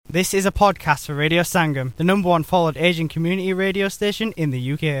This is a podcast for Radio Sangam, the number one followed Asian community radio station in the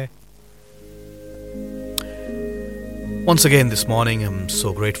UK. Once again this morning, I'm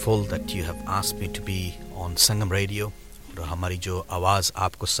so grateful that you have asked me to be on Sangam Radio. और हमारी जो आवाज़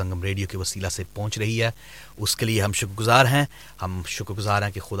आपको संगम radio के वसीला से पहुंच रही है, उसके लिए हम शुक्रगुजार हैं। हम शुक्रगुजार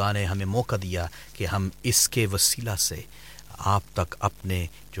हैं कि खुदा ने हमें मौका दिया कि हम इसके वसीला से आप तक अपने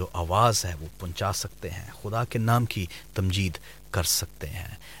जो आवाज़ है वो पहुंचा सकते हैं, खुदा के नाम की तमजीद कर सकते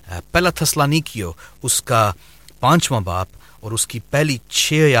हैं। पहला थस्सलुनीकियों उसका 5वां बाब और उसकी पहली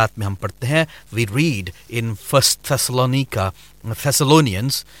 6 आयत में हम पढ़ते हैं। We read in 1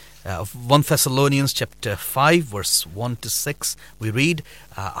 Thessalonians chapter 5 verse 1 to 6 we read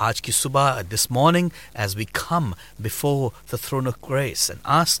आज की सुबह this morning as we come before the throne of grace and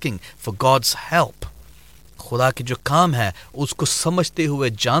asking for God's help, खुदा के जो काम है उसको समझते हुए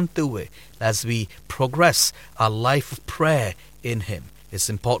जानते हुए as we progress our life of prayer in him, it's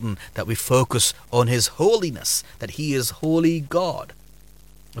important that we focus on his holiness, that he is holy God,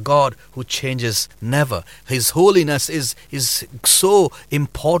 a God who changes never. His holiness is so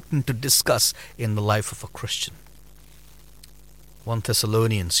important to discuss in the life of a Christian. 1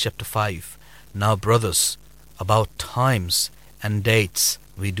 Thessalonians chapter 5. Now, brothers, about times and dates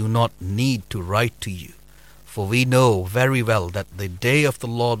we do not need to write to you, for we know very well that the day of the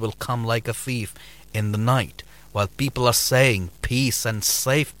Lord will come like a thief in the night, while people are saying peace and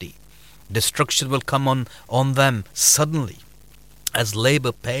safety. Destruction will come on them suddenly, as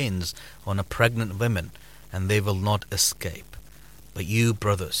labor pains on a pregnant woman, and they will not escape. But you,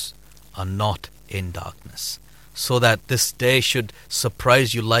 brothers, are not in darkness, so that this day should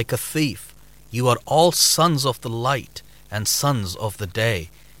surprise you like a thief. You are all sons of the light and sons of the day.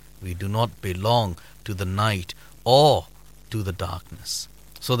 We do not belong to the night or to the darkness.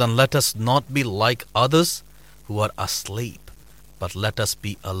 So then let us not be like others who are asleep, but let us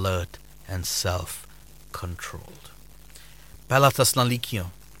be alert and self-controlled. पहला थस्सलुनीकियों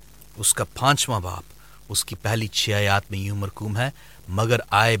उसका 5वां बाब उसकी पहली 6 आयत में यूं मरकूम है। मगर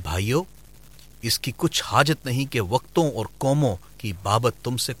आए भाइयों, इसकी कुछ हाजत नहीं कि वक्तों और कौमों की बाबत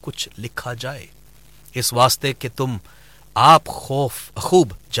तुमसे कुछ लिखा जाए, इस वास्ते कि तुम आप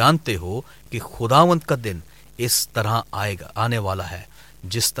खूब जानते हो कि खुदावंद का दिन इस तरह आने वाला है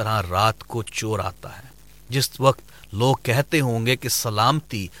जिस तरह रात को चोर आता है। जिस वक्त लोग कहते होंगे कि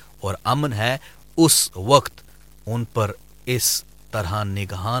सलामती और अमन है, उस वक्त उन पर इस तरह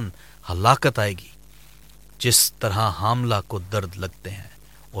निगहान हलाकत आएगी जिस तरह हामला को दर्द लगते हैं,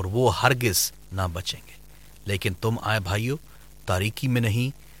 और वो हरगिज ना बचेंगे। लेकिन तुम आए भाइयों, तारीकी में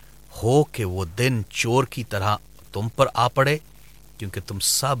नहीं हो कि वो दिन चोर की तरह तुम पर आ पड़े, क्योंकि तुम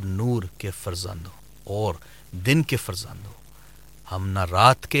सब नूर के फर्जंद हो और दिन के फर्जंद हो। हम ना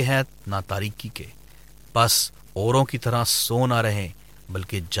रात के हैं ना तारीकी के, बस औरों की तरह सो ना रहें,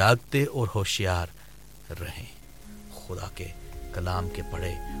 बल्कि जागते और होशियार रहें। खुदा के कलाम के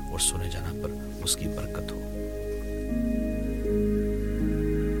पढ़े और सुने जाना पर उसकी बरकत हो।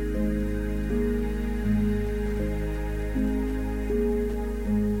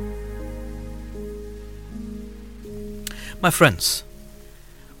 My friends,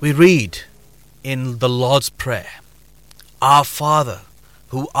 we read in the Lord's Prayer, Our Father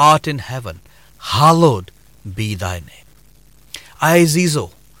who art in heaven, hallowed be thy name. आए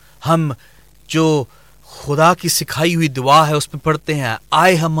अज़ीज़ो, हम जो खुदा की सिखाई हुई दुआ है उसमें पढ़ते हैं,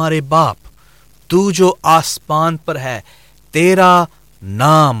 आए हमारे बाप, तू जो आसमान पर है, तेरा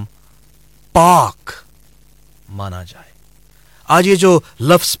नाम पाक माना जाए। आज ये जो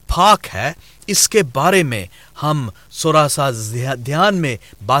लफ्ज़ पाक है, इसके बारे में हम थोड़ा सा ध्यान में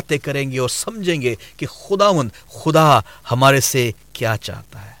बातें करेंगे और समझेंगे कि खुदा हमारे से क्या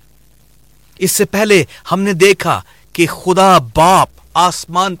चाहता है। इससे पहले हमने देखा कि खुदा बाप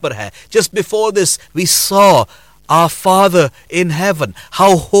आसमान पर है। Just before this we saw our Father in heaven,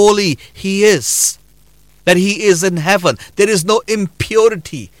 how holy he is, that he is in heaven. There is no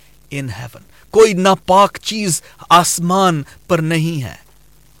impurity in heaven. कोई नापाक चीज आसमान पर नहीं है,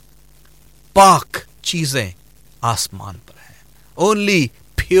 पाक चीजें आसमान पर हैं। Only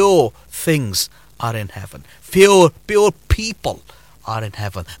pure things are in heaven. Pure people are in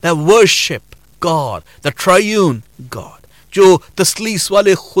heaven that worship God, the triune God, जो तस्लीस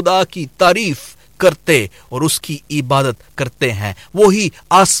वाले खुदा की तारीफ करते और उसकी इबादत करते हैं, वो ही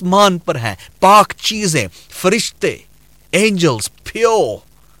आसमान पर हैं। पाक चीजें, फरिश्ते, angels, pure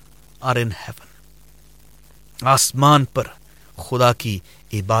are in heaven. आसमान पर खुदा की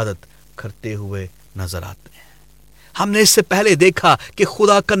इबादत करते हुए नजर आते हैं। हमने इससे पहले देखा कि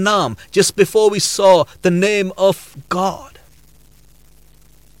खुदा का नाम, just before we saw the name of God,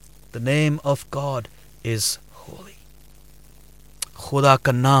 the name of God is holy. खुदा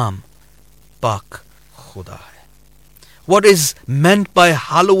का नाम पाक खुदा है. What is meant by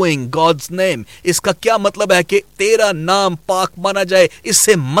hallowing God's name? इसका क्या मतलब है कि तेरा नाम पाक माना जाए?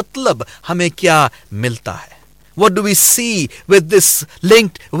 इससे मतलब हमें क्या मिलता है? What do we see with this,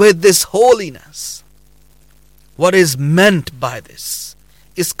 linked with this holiness? What is meant by this?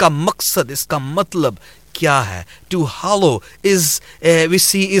 इसका मकसद, इसका मतलब क्या है? To hallow is, we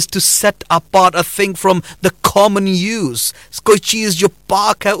see, is to set apart a thing from the common use. कोई चीज जो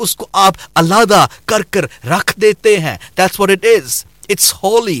पाक है उसको आप अलग कर कर रख देते हैं. That's what it is. It's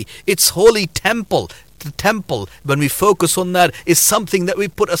holy. It's holy temple. The temple, when we focus on that, is something that we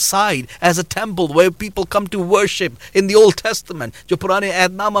put aside as a temple where people come to worship in the Old Testament. जो पुराने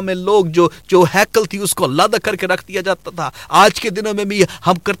ऐदनामा में लोग जो हैकल थी उसको अलग करके रख दिया जाता था. आज के दिनों में भी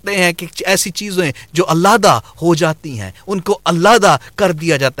हम करते हैं कि ऐसी चीजें जो अलग हो जाती हैं उनको अलग कर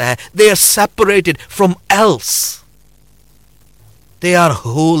दिया जाता है. They are separated from else. They are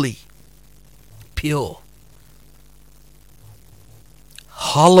holy, pure.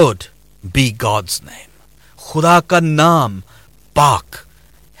 Hallowed be God's name. खुदा का नाम पाक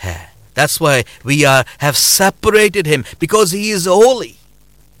है. That's why we have separated him, because he is holy.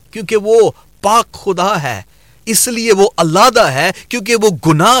 क्योंकि वो पाक खुदा है, इसलिए वो अलग है, क्योंकि वो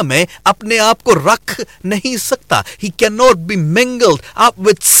गुनाह में अपने आप को रख नहीं सकता. He cannot be mingled up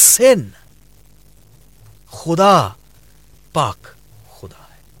with sin. खुदा पाक खुदा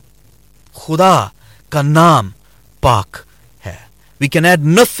है. खुदा का नाम पाक. We can add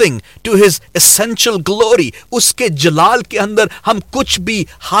nothing to his essential glory. उसके जलाल के अंदर हम कुछ भी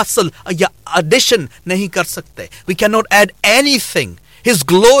हासिल या addition नहीं कर सकते. We cannot add anything. His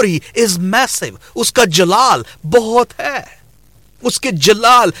glory is massive. उसका जलाल बहुत है. उसके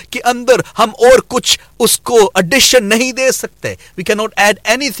जलाल के अंदर हम और कुछ उसको addition नहीं दे सकते. We cannot add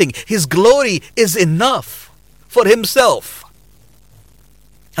anything. His glory is enough for himself.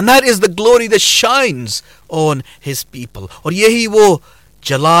 And that is the glory that shines on his people. और यही वो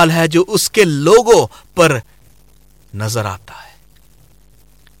जलाल है जो उसके लोगों पर नजर आता है.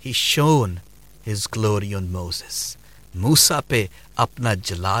 He shone his glory on Moses. मूसा पे अपना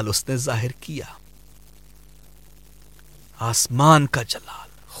जलाल उसने जाहिर किया. आसमान का जलाल,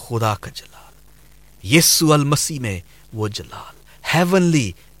 खुदा का जलाल, यीशु अल मसीह में वो जलाल.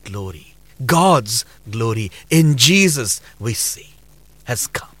 Heavenly glory, God's glory in Jesus we see has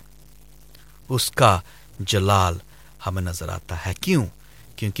come. उसका जलाल हमें नजर आता है. क्यों?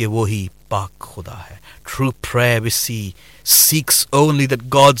 क्योंकि वो ही पाक खुदा है. True prayer we see seeks only that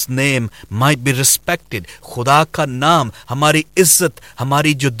God's name might be respected. खुदा का नाम, हमारी इज्जत,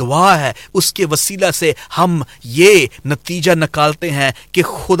 हमारी जो दुआ है उसके वसीला से हम ये नतीजा निकालते हैं कि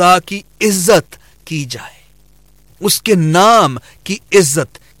खुदा की इज्जत की जाए, उसके नाम की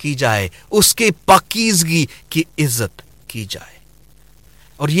इज्जत की जाए, उसके पाकीज़गी की इज्जत की जाए.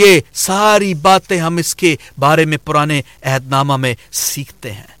 और ये सारी बातें हम इसके बारे में पुराने अहदनामा में सीखते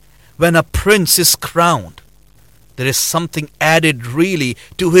हैं. When a prince is crowned, there is something added really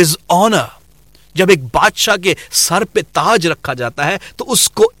to his honor. जब एक बादशाह के सर पे ताज रखा जाता है तो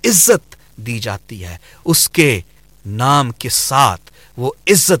उसको इज्जत दी जाती है. उसके नाम के साथ वो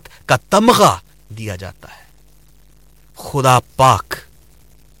इज्जत का तमगा दिया जाता है. खुदा पाक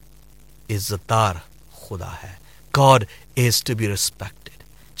इज्जतदार खुदा है. God is to be respected.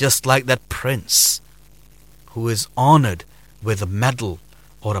 Just like that prince who is honored with a medal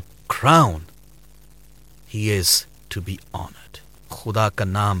or a crown, he is to be honored. खुदा का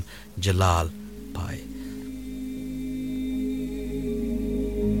नाम जलाल पाए.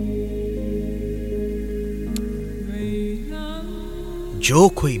 जो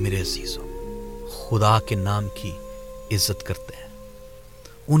कोई मेरे अजीजों खुदा के नाम की इज्जत करते हैं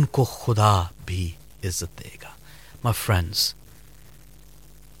उनको खुदा भी इज्जत देगा. My friends,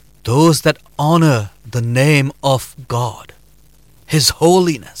 those that honor the name of God, His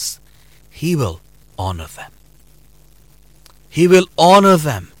holiness, He will honor them. He will honor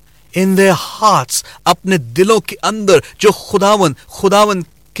them in their hearts. अपने दिलों के अंदर जो खुदावन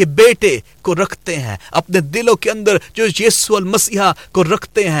के बेटे को रखते हैं, अपने दिलों के अंदर जो यीशु अल मसीहा को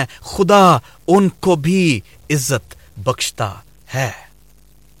रखते हैं, खुदा उनको भी इज्जत बख्शता है.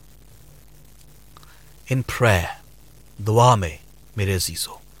 In prayer, दुआ में मेरे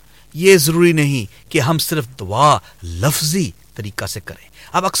अजीजों, ये जरूरी नहीं कि हम सिर्फ दुआ लफ्जी तरीका से करें.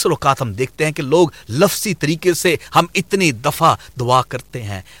 अब अक्सर औकात हम देखते हैं कि लोग लफ्जी तरीके से हम इतनी दफा दुआ करते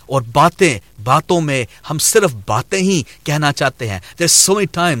हैं और बातों में हम सिर्फ बातें ही कहना चाहते हैं. There's so many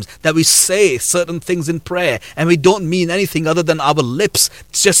times that we say certain things in prayer and we don't mean anything other than our lips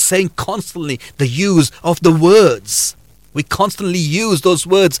just saying constantly the use of the words. We constantly use those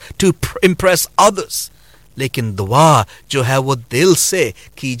words to impress others. लेकिन दुआ जो है वो दिल से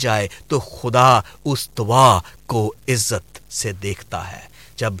की जाए तो खुदा उस दुआ को इज्जत से देखता है.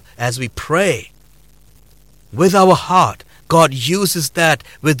 जब as we pray with our heart, God uses that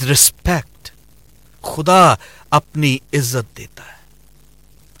with respect. खुदा अपनी इज्जत देता है.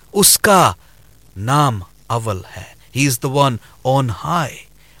 उसका नाम अव्वल है. He is the one on high.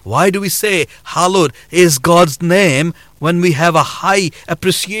 Why do we say hallowed is God's name when we have a high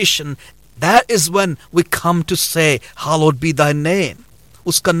appreciation? That is when we come to say hallowed be thy name.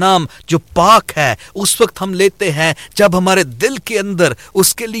 उसका नाम जो पाक है उस वक्त हम लेते हैं जब हमारे दिल के अंदर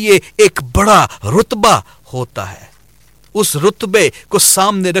उसके लिए एक बड़ा रुतबा होता है. उस रुतबे को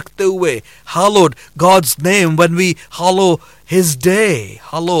सामने रखते हुए hallowed God's name when we hallow his day.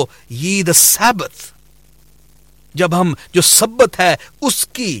 Hallow ye the Sabbath. जब हम जो सब्बत है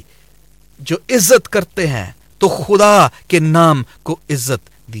उसकी जो इज्जत करते हैं तो खुदा के नाम को इज्जत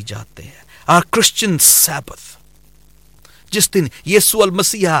दी जाते हैं. Our Christian Sabbath, जिस दिन यीशु अल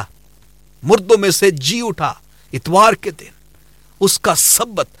मसीहा मुर्दों में से जी उठा, इतवार के दिन उसका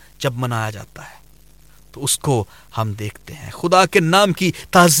सब्बत जब मनाया जाता है तो उसको हम देखते हैं, खुदा के नाम की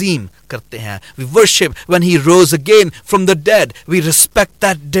ताजीम करते हैं. We worship when he rose again from the dead. We respect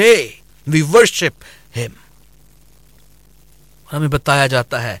that day. We worship him. हमें बताया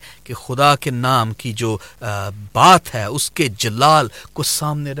जाता है कि खुदा के नाम की जो बात है उसके जलाल को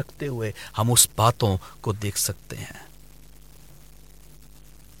सामने रखते हुए हम उस बातों को देख सकते हैं.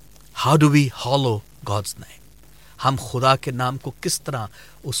 How do we hallow God's name? हम खुदा के नाम को किस तरह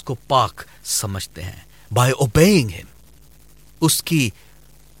उसको पाक समझते हैं? By obeying him. उसकी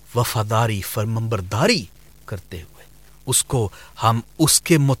वफादारी फरमाबरदारी करते हुए उसको हम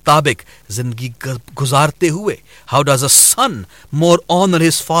उसके मुताबिक जिंदगी गुजारते हुए. How does a son more honor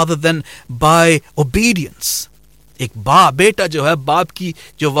his father than by obedience? एक बेटा जो है बाप की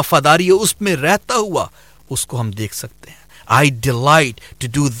जो वफादारी है उसमें रहता हुआ उसको हम देख सकते हैं. I delight to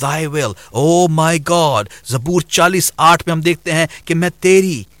do thy will, oh my God. ज़बूर 40:8 में हम देखते हैं कि मैं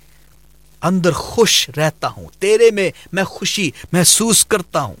तेरी अंदर खुश रहता हूं, तेरे में मैं खुशी महसूस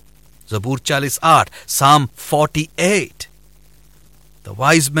करता हूं. ज़बूर 40:8. Psalm 48. The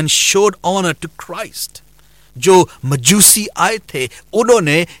wise men showed honor to Christ. जो मजूसी आए थे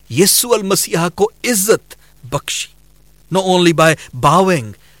उन्होंने यीशु अल मसीहा को इज्जत Bakshi. Not only by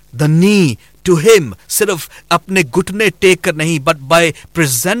bowing the knee to him, सिर्फ अपने घुटने टेक कर नहीं, but by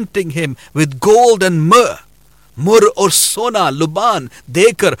presenting him with gold and myrrh. मुर और सोना लुबान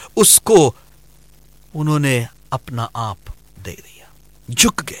देकर उसको उन्होंने अपना आप दे दिया,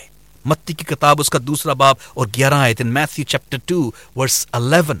 झुक गए. मत्ती की किताब उसका 2 बाब और 11 आयत. In Matthew chapter 2 verse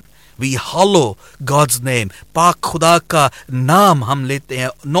 11 we hallow God's name. पाक खुदा का नाम हम लेते हैं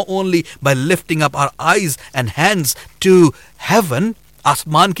not only by lifting up our eyes and hands to heaven,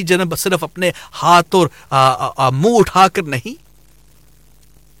 आसमान की जन्नत सिर्फ अपने हाथ और मुंह उठाकर नहीं,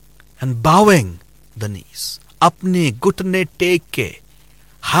 and bowing the knees, अपने घुटने टेक के.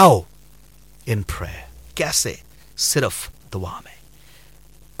 How? In prayer. कैसे? सिर्फ दुआ में.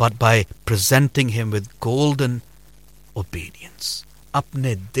 But by presenting him with golden obedience.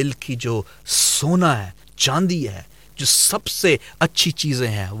 अपने दिल की जो सोना है, चांदी है, जो सबसे अच्छी चीजें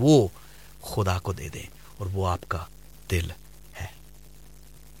हैं वो खुदा को दे दें और वो आपका दिल है.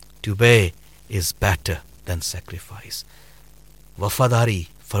 To obey is better than sacrifice. वफादारी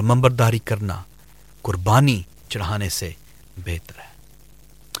फरमाबरदारी करना कुर्बानी चढ़ाने से बेहतर है.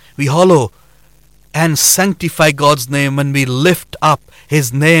 We hallow and sanctify God's name when we lift up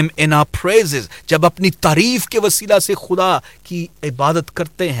his name in our praises. जब अपनी तारीफ के वसीला से खुदा की इबादत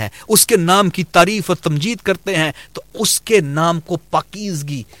करते हैं, उसके नाम की तारीफ और तमजीद करते हैं, तो उसके नाम को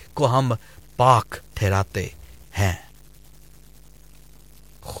पाकीज़गी को हम पाक ठहराते हैं.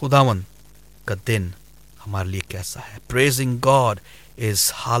 खुदावन का दिन हमारे लिए कैसा है? Praising God is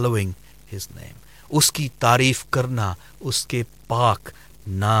hallowing his name. उसकी तारीफ करना उसके पाक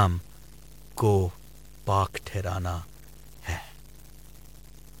नाम को पाक ठहराना है.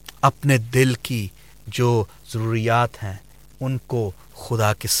 अपने दिल की जो जरूरियात हैं उनको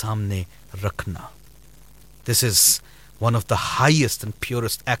खुदा के सामने रखना. This is one of the highest and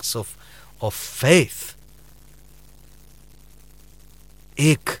purest acts of faith.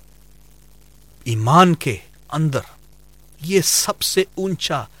 एक ईमान के अंदर ये सबसे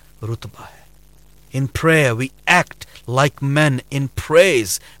ऊंचा रुतबा है. In prayer we act like men. In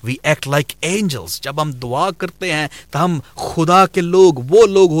praise we act like angels. जब हम दुआ करते हैं तो हम खुदा के लोग, वो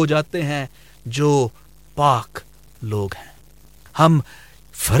लोग हो जाते हैं जो पाक लोग हैं. हम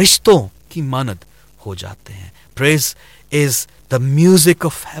फरिश्तों की मानद हो जाते हैं. Praise is the music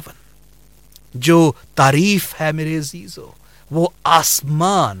of heaven. जो तारीफ है मेरे अजीजों वो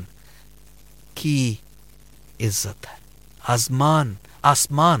आसमान की इज्जत है,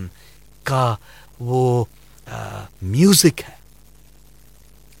 आसमान का वो म्यूजिक है,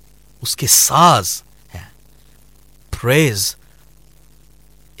 उसके साज है. Praise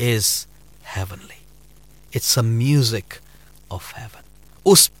is heavenly. It's a music of heaven.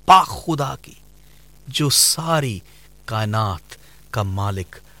 उस पाक खुदा की जो सारी कायनात का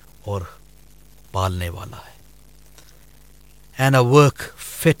मालिक और पालने वाला है. And a work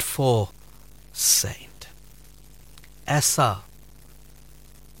fit for saint. ऐसा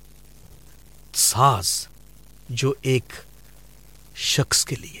साज जो एक शख्स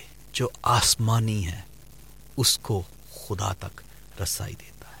के लिए जो आसमानी है उसको खुदा तक रसाई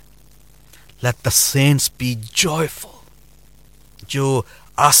देता है. Let the saints be joyful. जो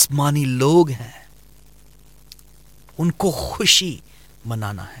आसमानी लोग हैं उनको खुशी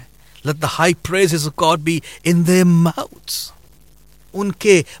मनाना है. Let the high praises of God be in their mouths.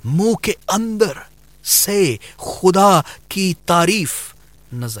 उनके मुंह के अंदर से खुदा की तारीफ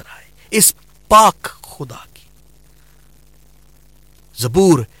नजर आए, इस पाक खुदा की.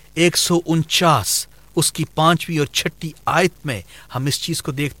 ज़बूर 149 उसकी 5वीं और 6वीं आयत में हम इस चीज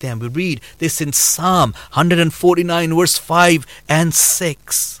को देखते हैं. We read this in Psalm 149 verse 5 and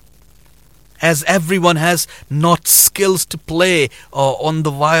 6. As everyone has not skills to play on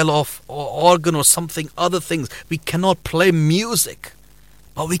the viol or organ or something other things, we cannot play music,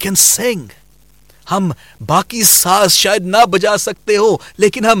 but we can sing. हम बाकी साज शायद ना बजा सकते हो,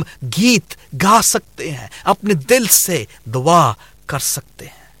 लेकिन हम गीत गा सकते हैं, अपने दिल से दुआ कर सकते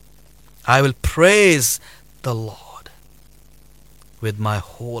हैं. I will praise the Lord with my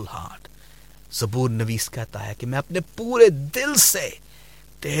whole heart. ज़बूर नवीस कहता है कि मैं अपने पूरे दिल से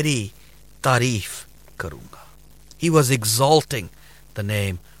तेरी तारीफ करूंगा. He was exalting the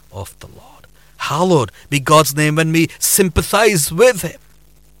name of the Lord. Hallowed be God's name when we sympathize with him.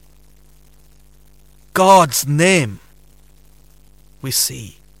 God's name, we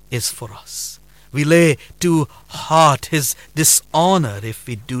see, is for us. We lay to heart his dishonor if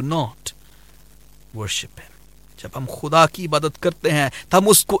we do not worship him. जब हम खुदा की इबादत करते हैं तो हम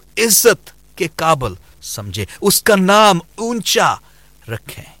उसको इज्जत के काबिल समझे, उसका नाम ऊंचा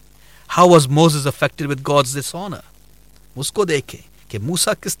रखें. How was Moses affected with God's dishonor? उसको देखें कि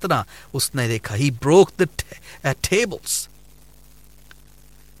मूसा किस तरह उसने देखा. He broke the tables.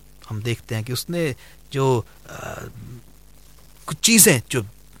 हम देखते हैं कि उसने जो कुछ चीजें जो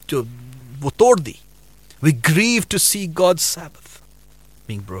वो तोड़ दी. We grieve to see God's Sabbath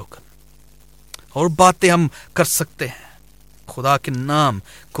being broken. और बातें हम कर सकते हैं खुदा के नाम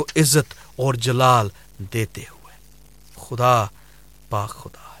को इज्जत और जलाल देते हुए. खुदा पाक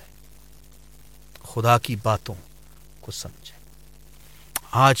खुदा है. खुदा की बातों को समझें.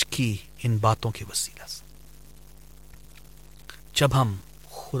 आज की इन बातों के वसीला से जब हम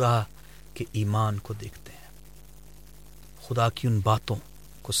खुदा के ईमान को देखते हैं, खुदा की उन बातों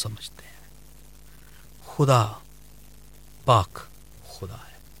को समझते हैं, खुदा पाक खुदा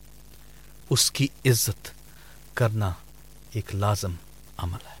है, उसकी इज्जत करना एक लाजम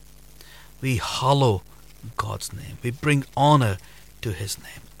अमल है. We hallow God's name. We bring honor to his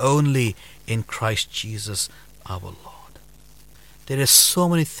name only in Christ Jesus our Lord. There are so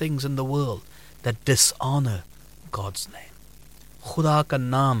many things in the world that dishonor God's name. खुदा का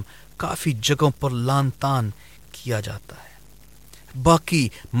नाम काफी जगहों पर लान-तान किया जाता है.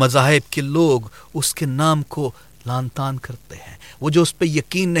 बाकी मज़ाहिब के लोग उसके नाम को लान-तान करते हैं. वो जो उस पे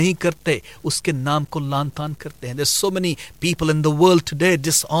यकीन नहीं करते उसके नाम को लान-तान करते हैं. There's so many people in the world today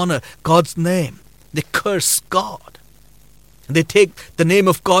dishonor God's name. They curse God. They take the name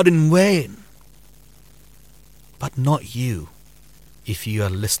of God in vain. But not you, if you are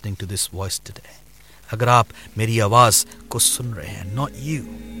listening to this voice today. अगर आप मेरी आवाज को सुन रहे हैं, not you.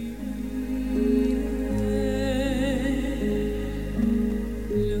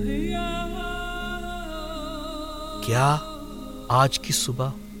 क्या आज की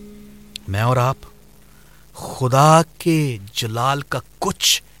सुबह मैं और आप खुदा के जलाल का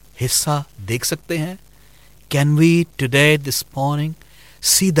कुछ हिस्सा देख सकते हैं? Can we today, this morning,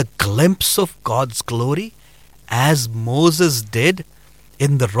 see the glimpse of God's glory as Moses did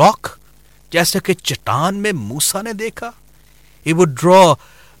in the rock? जैसे कि चट्टान में मूसा ने देखा. He would draw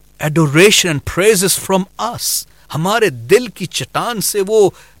adoration and praises from us. हमारे दिल की चट्टान से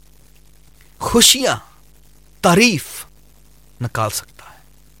वो खुशियां, तारीफ निकाल सकता है.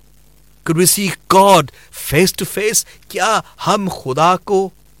 Could we see God face to face? क्या हम खुदा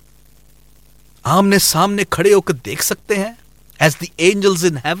को आमने सामने खड़े होकर देख सकते हैं? As the angels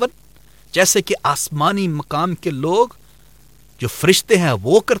in heaven, जैसे कि आसमानी मकाम के लोग जो फरिश्ते हैं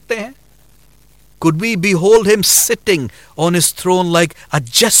वो करते हैं. Could we behold him sitting on his throne like a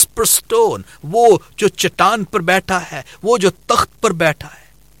jasper stone? वो जो चट्टान पर बैठा है, वो जो तख्त पर बैठा है,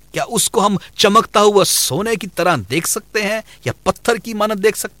 क्या उसको हम चमकता हुआ सोने की तरह देख सकते हैं या पत्थर की मानद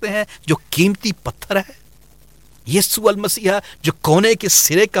देख सकते हैं जो कीमती पत्थर है? यीशु अल मसीहा जो कोने के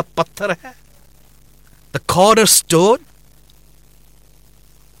सिरे का पत्थर है, the cornerstone.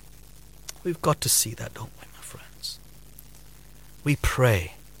 We've got to see that, don't we, my friends? We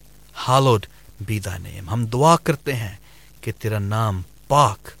pray, hallowed be thy name. हम दुआ करते हैं कि तेरा नाम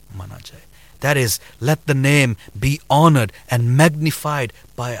पाक माना जाए. That is, let the name be honored and magnified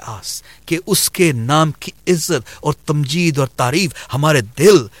by us. कि उसके नाम की इज्जत और तमजीद और तारीफ हमारे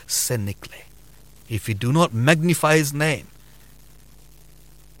दिल से निकले. If we do not magnify his name,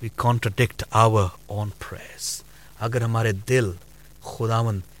 we contradict our own prayers. अगर हमारे दिल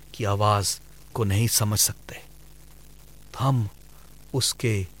खुदावंद की आवाज को नहीं समझ सकते, तो हम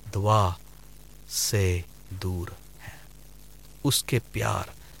उसके दुआ से दूर हैं, उसके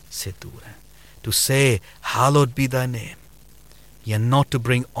प्यार से दूर हैं. To say, hallowed be thy name, and not to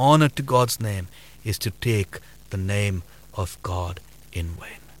bring honor to God's name, is to take the name of God in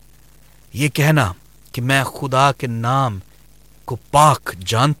vain. ये कहना कि मैं खुदा के नाम को पाक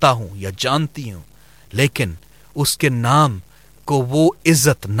जानता हूं या जानती हूं, लेकिन उसके नाम को वो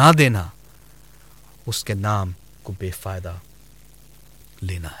इज्जत ना देना, उसके नाम को बेफायदा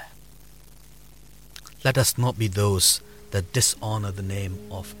लेना है. Let us not be those that dishonor the name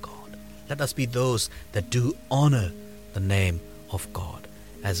of God. Let us be those that do honor the name of God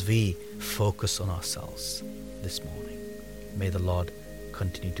as we focus on ourselves this morning. May the Lord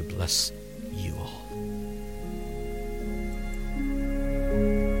continue to bless you all.